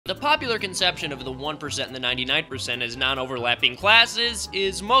The popular conception of the 1% and the 99% as non-overlapping classes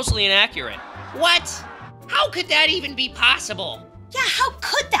is mostly inaccurate. What? How could that even be possible? Yeah, how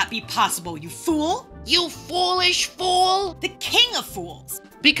could that be possible, you fool? You foolish fool! The king of fools.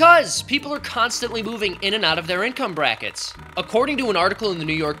 Because people are constantly moving in and out of their income brackets. According to an article in the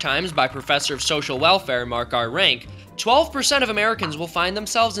New York Times by Professor of Social Welfare Mark R. Rank, 12% of Americans will find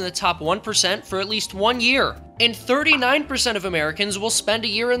themselves in the top 1% for at least 1 year. And 39% of Americans will spend a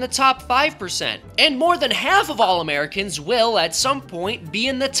year in the top 5%. And more than half of all Americans will, at some point, be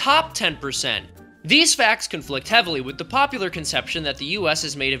in the top 10%. These facts conflict heavily with the popular conception that the US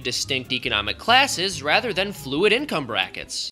is made of distinct economic classes rather than fluid income brackets.